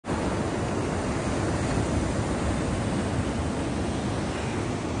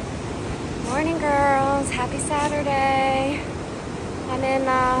Morning, girls. Happy Saturday. I'm in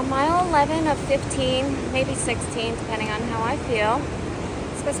mile 11 of 15, maybe 16, depending on how I feel.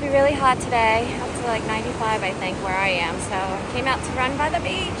 It's supposed to be really hot today, up to like 95, I think, where I am. So I came out to run by the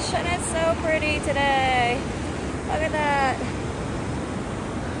beach, and it's so pretty today. Look at that.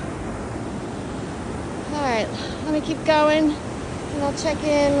 All right, let me keep going, and I'll check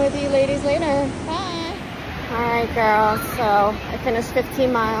in with you ladies later. Bye. All right, girls. So I finished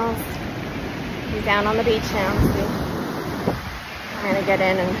 15 miles. I'm down on the beach now. I'm gonna get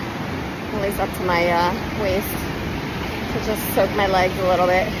in and at least up to my waist to just soak my legs a little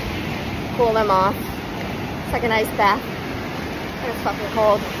bit, cool them off. It's like an ice bath. It's fucking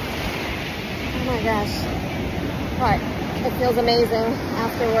cold. Oh my gosh. But it feels amazing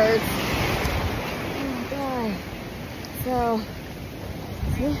afterwards. Oh my god. So,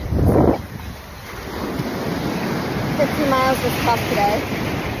 see? 15 miles was tough today.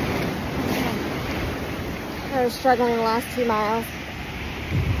 I was struggling the last 2 miles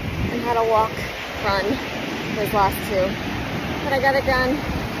and had to walk, run those last 2. But I got it done.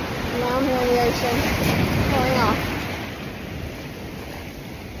 Now I'm here in the ocean, going off.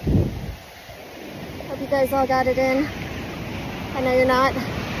 Hope you guys all got it in. I know you're not,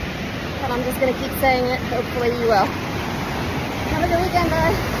 but I'm just gonna keep saying it. Hopefully you will. Have a good weekend,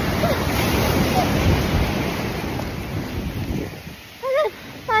 bye. Okay,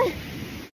 bye.